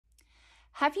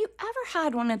Have you ever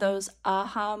had one of those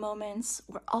aha moments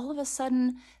where all of a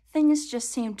sudden things just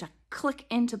seem to click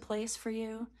into place for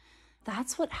you?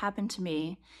 That's what happened to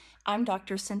me. I'm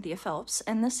Dr. Cynthia Phelps,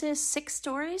 and this is 6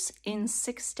 stories in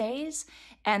 6 days,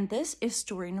 and this is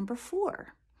story number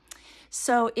 4.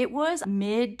 So it was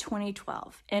mid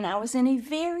 2012, and I was in a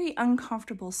very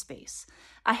uncomfortable space.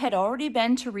 I had already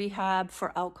been to rehab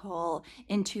for alcohol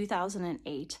in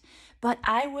 2008, but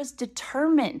I was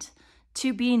determined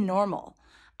to be normal.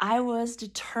 I was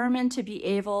determined to be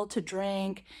able to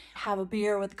drink, have a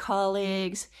beer with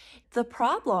colleagues. The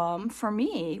problem for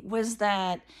me was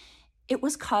that it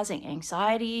was causing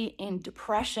anxiety and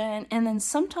depression, and then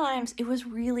sometimes it was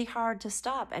really hard to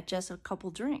stop at just a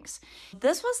couple drinks.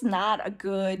 This was not a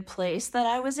good place that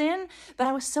I was in, but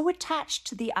I was so attached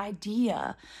to the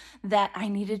idea that I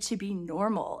needed to be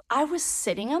normal. I was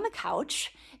sitting on the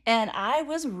couch and I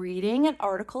was reading an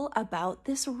article about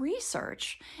this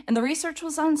research, and the research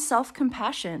was on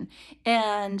self-compassion.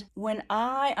 And when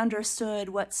I understood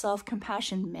what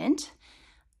self-compassion meant,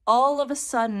 all of a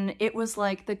sudden, it was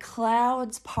like the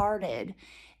clouds parted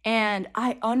and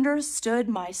I understood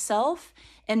myself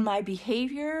and my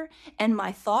behavior and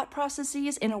my thought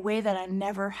processes in a way that I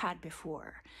never had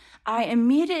before. I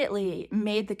immediately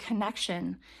made the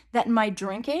connection that my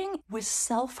drinking was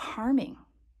self-harming.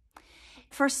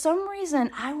 For some reason,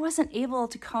 I wasn't able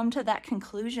to come to that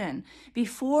conclusion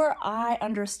before I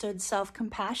understood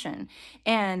self-compassion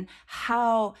and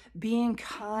how being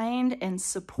kind and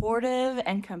supportive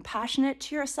and compassionate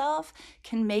to yourself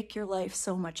can make your life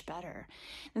so much better.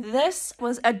 This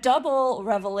was a double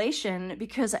revelation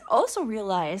because I also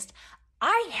realized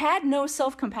I had no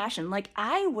self-compassion. Like,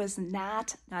 I was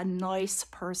not a nice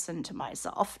person to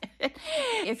myself.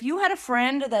 If you had a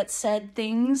friend that said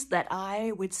things that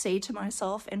I would say to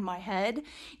myself in my head,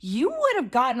 you would have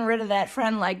gotten rid of that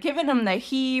friend, like giving them the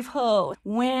heave-ho.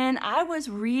 When I was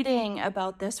reading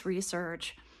about this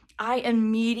research, I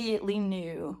immediately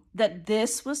knew that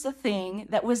this was the thing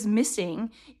that was missing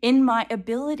in my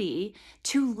ability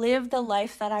to live the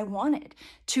life that I wanted,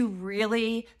 to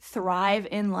really thrive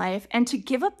in life, and to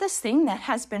give up this thing that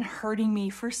has been hurting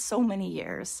me for so many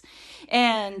years.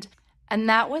 And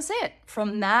that was it.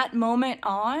 From that moment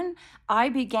on, I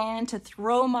began to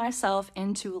throw myself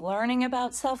into learning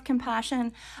about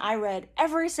self-compassion. I read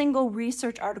every single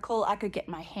research article I could get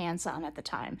my hands on at the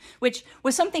time, which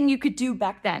was something you could do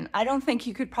back then. I don't think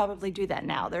you could probably do that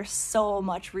now. There's so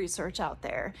much research out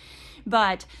there.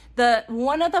 But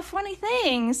one of the funny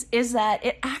things is that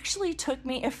it actually took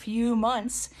me a few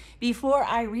months before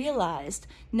I realized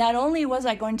not only was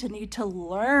I going to need to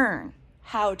learn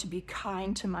how to be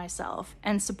kind to myself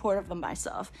and supportive of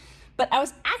myself, but I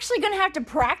was actually going to have to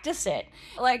practice it.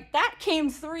 Like, that came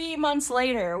 3 months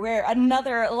later, where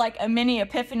another, like a mini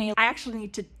epiphany, I actually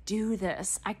need to do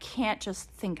this. I can't just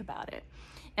think about it.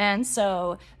 And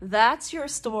so that's your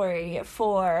story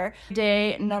for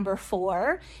day number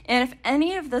 4. And if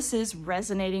any of this is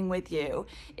resonating with you,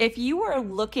 if you are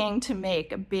looking to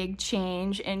make a big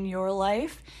change in your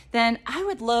life, then I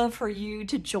would love for you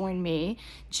to join me.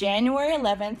 January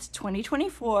 11th,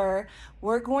 2024,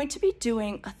 we're going to be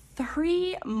doing a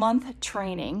 3-month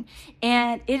training,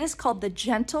 and it is called the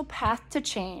Gentle Path to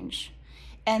Change.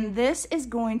 And this is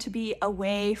going to be a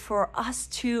way for us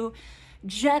to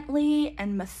gently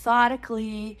and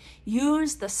methodically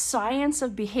use the science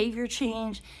of behavior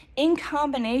change in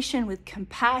combination with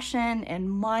compassion and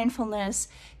mindfulness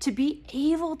to be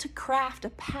able to craft a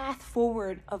path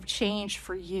forward of change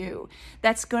for you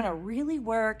that's going to really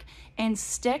work and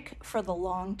stick for the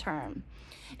long term.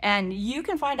 And you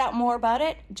can find out more about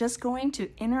it just going to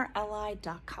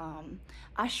innerally.com.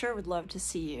 I sure would love to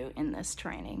see you in this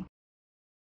training.